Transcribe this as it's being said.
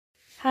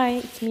Hi,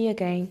 it's me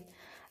again.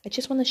 I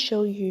just want to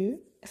show you,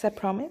 as I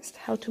promised,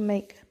 how to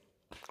make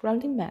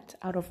grounding mat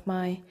out of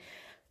my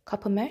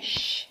copper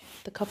mesh.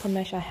 The copper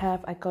mesh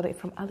I got it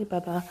from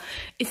Alibaba.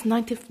 It's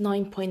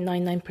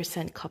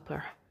 99.99%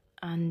 copper.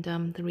 And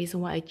the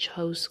reason why I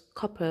chose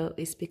copper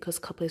is because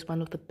copper is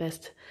one of the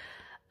best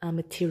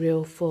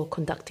material for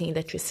conducting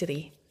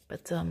electricity.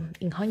 But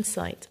in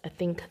hindsight, I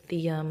think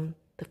the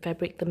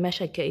fabric, the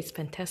mesh I get is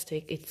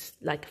fantastic. It's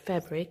like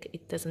fabric.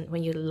 It doesn't,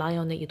 when you lie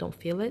on it, you don't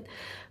feel it.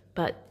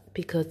 But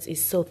because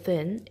it's so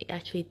thin, it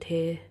actually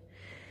tear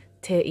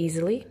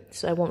easily.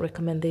 So I won't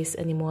recommend this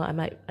anymore.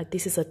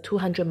 This is a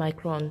 200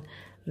 micron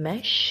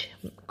mesh,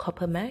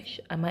 copper mesh.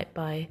 I might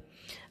buy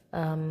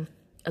a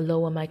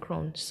lower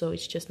micron, so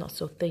it's just not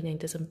so thin and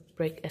it doesn't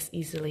break as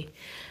easily.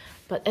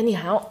 But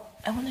anyhow,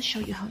 I want to show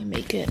you how I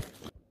make it.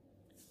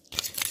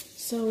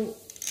 So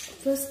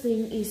first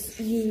thing is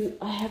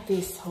I have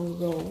this whole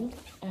roll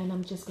and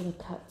I'm just gonna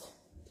cut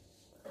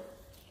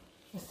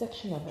a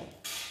section of it.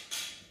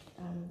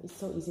 It's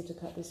so easy to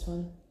cut this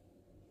one.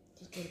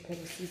 Just get a pair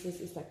of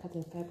scissors. It's like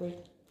cutting fabric.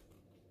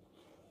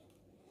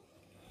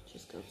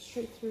 Just go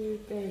straight through,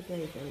 very,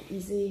 very, very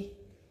easy.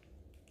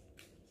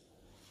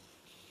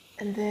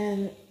 And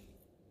then,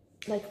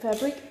 like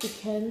fabric, it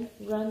can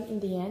run in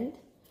the end.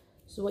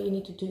 So what you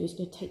need to do is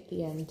to take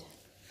the end.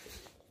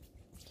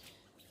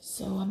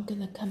 So I'm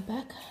gonna come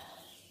back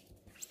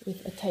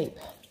with a tape.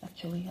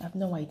 Actually, I have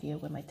no idea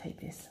where my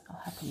tape is. I'll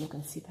have to look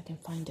and see if I can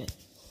find it.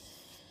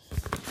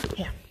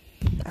 Here,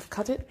 I've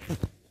cut it.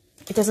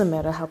 It doesn't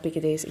matter how big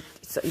it is.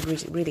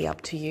 It's really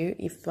up to you.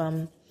 If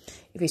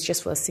it's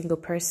just for a single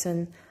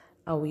person,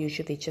 I will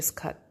usually just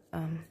cut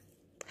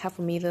half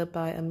a meter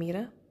by a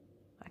meter.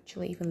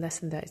 Actually, even less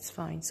than that, it's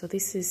fine. So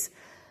this is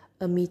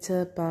a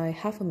meter by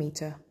half a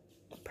meter,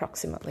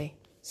 approximately.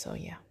 So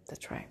yeah,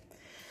 that's right.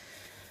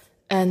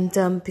 And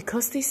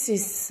because this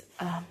is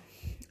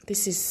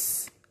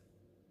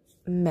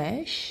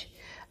mesh,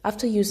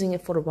 after using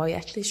it for a while, it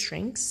actually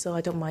shrinks. So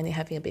I don't mind it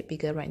having a bit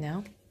bigger right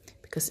now,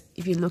 because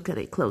if you look at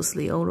it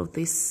closely, all of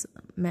this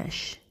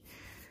mesh,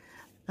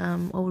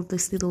 all of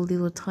this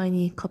little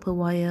tiny copper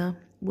wire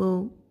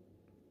will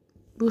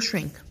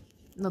shrink.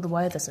 No, the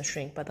wire doesn't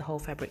shrink, but the whole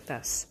fabric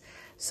does.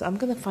 So I'm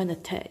gonna find a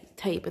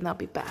tape and I'll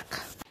be back.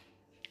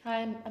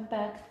 Hi, I'm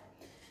back.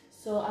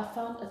 So I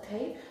found a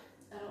tape.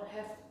 I don't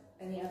have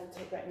any other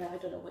tape right now. I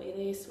don't know what it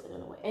is. I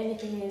don't know what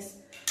anything is.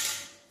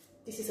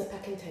 This is a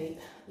packing tape.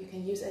 You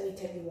can use any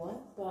tape you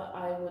want, but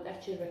I would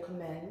actually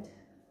recommend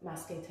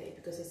masking tape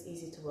because it's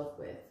easy to work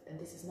with. And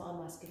this is not a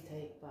masking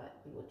tape, but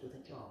it will do the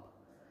job.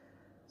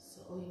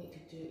 So all you need to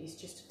do is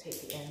just to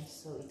tape the end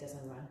so it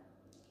doesn't run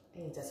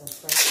and it doesn't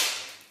fray.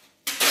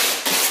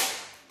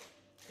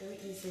 Very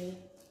easy.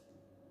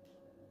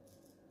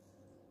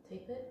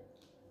 Tape it.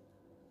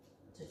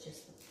 So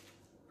just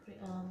put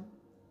it on.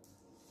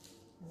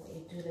 And what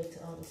you do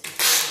later on is you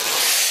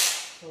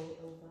fold it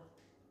over.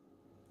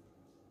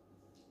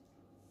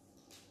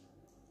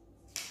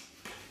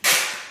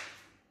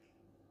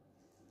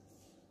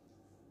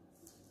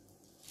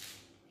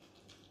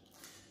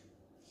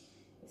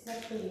 It's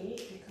not pretty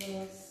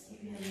because if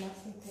you have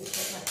masking tape,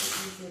 that might be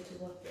easier to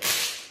work with.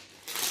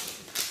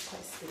 It's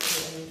quite sticky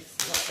and it's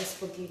not as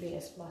forgiving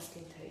as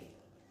masking tape.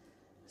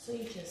 So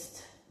you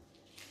just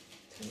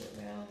turn it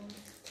around,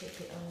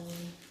 tape it on.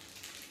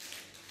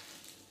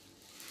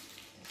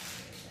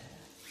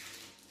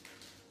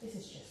 This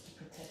is just to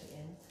protect the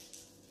end.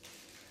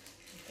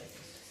 Just to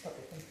stop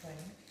it from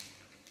fraying.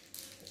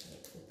 Doesn't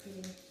make it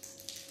pretty.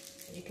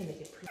 And you can make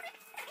it pretty.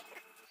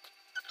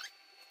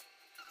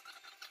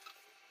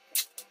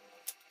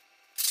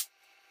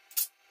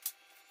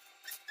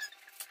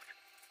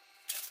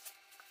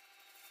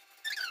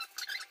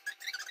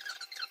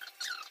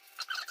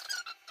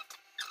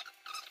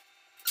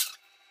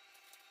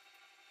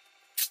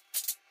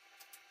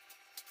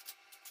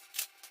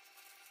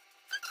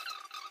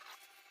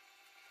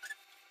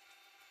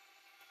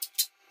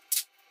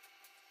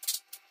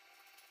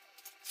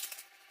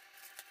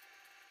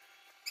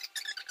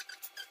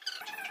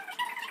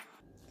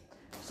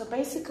 So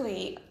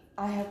basically,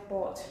 I have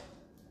bought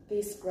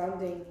this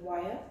grounding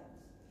wire.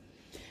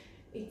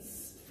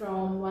 It's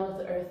from one of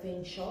the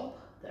earthing shop.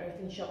 The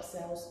earthing shop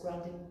sells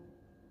grounding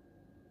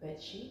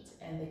bed sheet,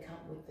 and they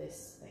come with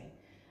this thing.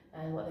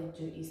 And what they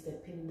do is they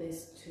pin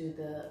this to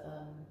the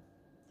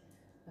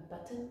a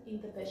button in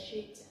the bed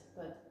sheet.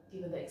 But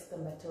given the extra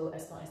metal,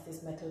 as long as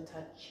this metal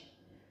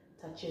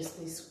touches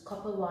this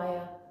copper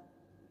wire,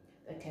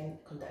 that can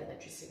conduct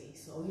electricity.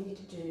 So all you need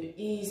to do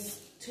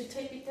is to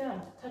tape it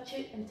down, touch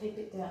it and tape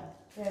it down.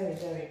 Very,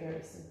 very,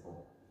 very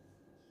simple.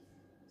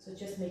 So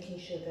just making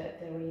sure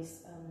that there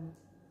is,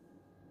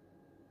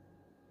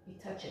 it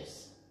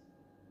touches.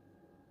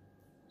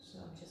 So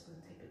I'm just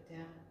going to tape it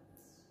down.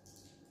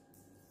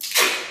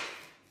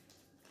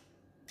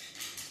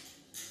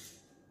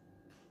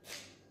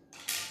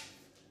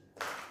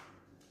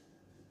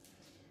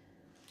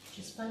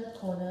 Just find a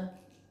corner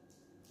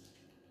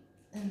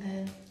and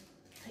then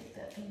take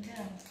that thing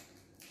down.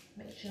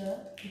 Make sure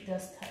it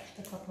does touch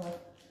the copper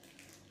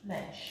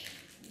mesh.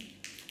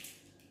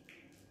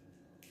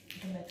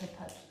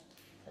 metal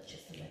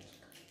touches the metal.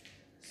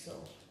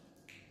 So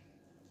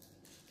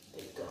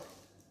there you go.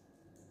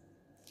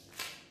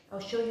 I'll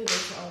show you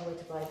later on where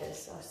to buy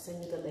this. I'll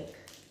send you the link.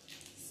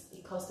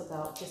 It costs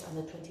about just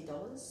under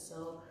 $20.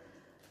 So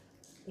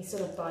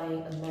instead of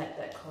buying a mat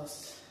that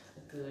costs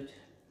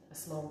a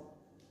small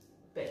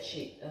bed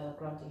sheet,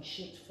 grounding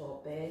sheet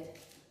for a bed,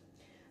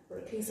 for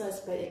a king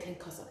size bed, it can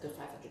cost up to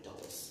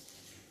 $500.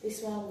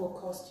 This one will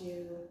cost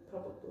you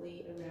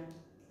probably around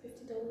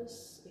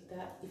 $50, if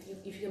that.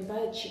 If you can buy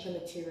a cheaper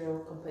material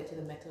compared to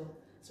the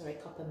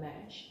copper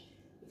mesh,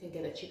 you can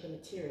get a cheaper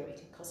material. It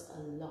can cost a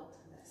lot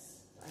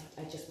less.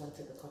 I just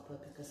wanted the copper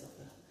because of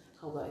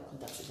how well it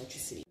conducts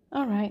electricity.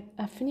 Alright,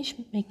 I finished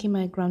making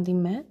my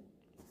grounding mat,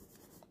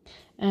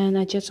 and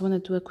I just want to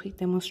do a quick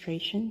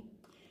demonstration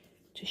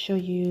to show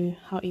you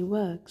how it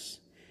works.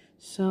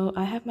 So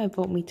I have my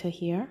voltmeter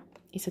here.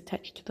 It's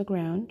attached to the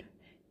ground,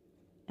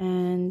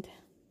 and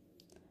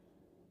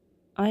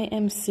I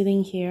am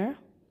sitting here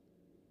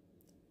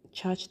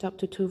charged up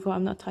to 2 volts.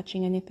 I'm not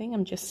touching anything.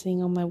 I'm just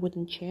sitting on my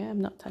wooden chair.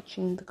 I'm not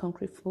touching the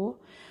concrete floor.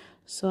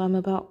 So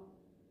I'm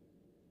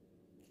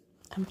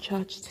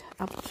charged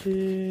up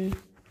to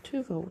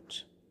 2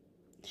 volts.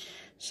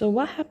 So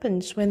what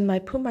happens when I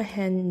put my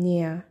hand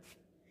near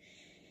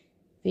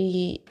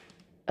the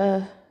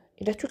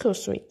electrical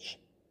switch?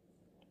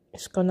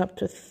 It's gone up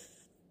to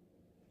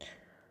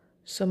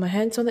so my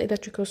hand's on the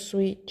electrical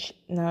switch.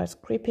 Now it's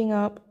creeping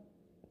up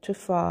to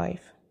 5.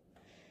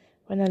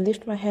 When I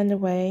lift my hand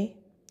away,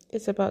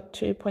 it's about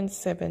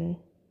 2.7,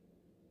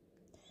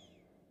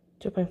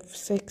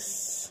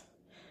 2.6,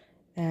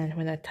 and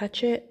when I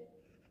touch it,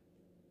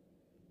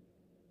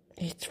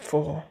 it's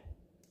 4,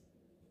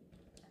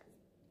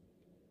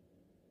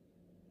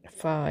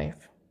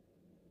 5,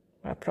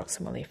 or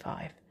approximately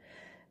 5.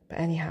 But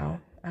anyhow,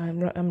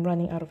 I'm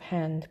running out of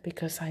hand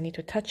because I need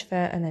to touch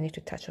that and I need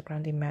to touch the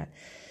grounding mat.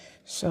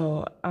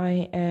 So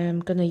I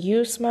am gonna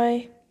use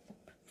my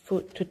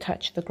foot to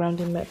touch the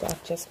grounding mat that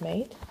I've just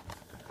made,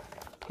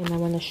 and I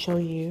want to show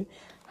you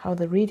how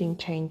the reading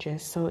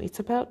changes. So it's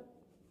about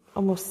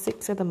almost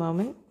 6 at the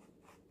moment.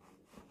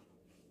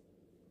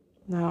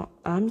 Now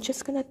I'm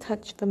just gonna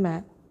touch the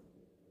mat.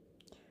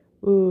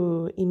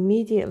 Ooh,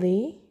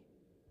 immediately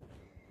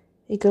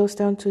it goes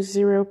down to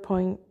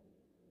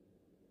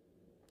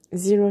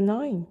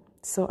 0.09.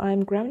 So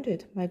I'm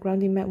grounded. My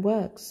grounding mat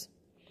works.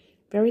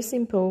 Very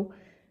simple.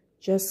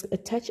 Just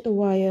attach a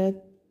wire,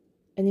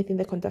 anything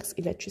that conducts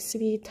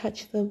electricity,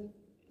 touch the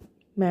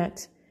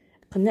mat,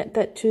 connect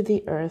that to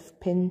the earth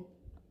pin.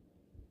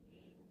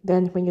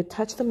 Then when you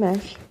touch the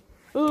mesh,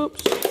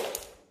 oops,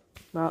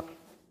 well,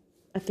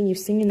 I think you've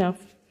seen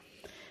enough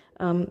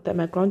that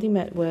my grounding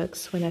mat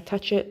works. When I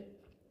touch it,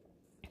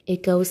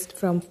 it goes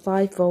from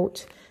 5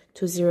 volt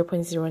to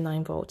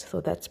 0.09 volt. So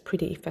that's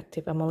pretty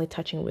effective. I'm only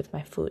touching it with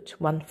my foot,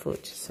 1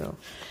 foot. So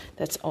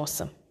that's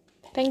awesome.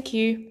 Thank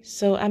you.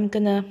 So I'm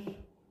gonna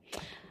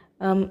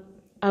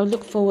I'll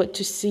look forward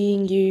to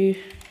seeing you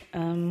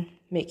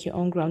make your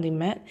own grounding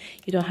mat.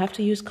 You don't have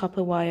to use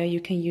copper wire. You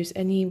can use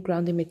any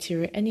grounding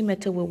material. Any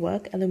metal will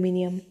work.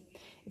 Aluminium.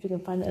 If you can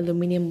find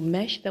aluminium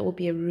mesh, that will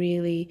be a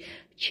really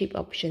cheap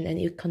option, and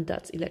it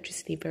conducts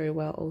electricity very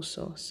well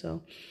also.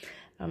 So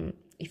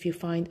if you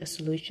find a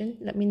solution,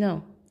 let me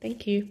know.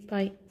 Thank you.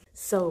 Bye.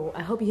 So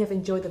I hope you have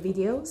enjoyed the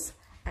videos.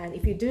 And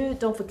if you do,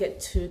 don't forget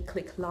to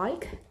click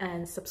like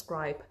and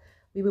subscribe.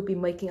 We will be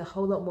making a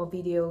whole lot more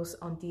videos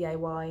on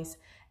DIYs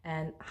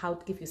and how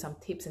to give you some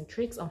tips and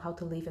tricks on how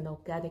to live an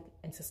organic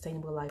and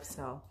sustainable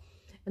lifestyle.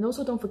 And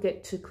also don't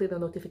forget to click the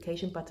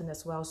notification button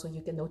as well, so you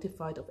get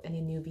notified of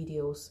any new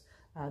videos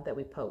that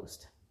we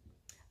post.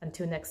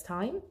 Until next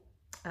time,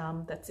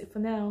 that's it for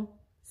now.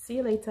 See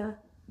you later.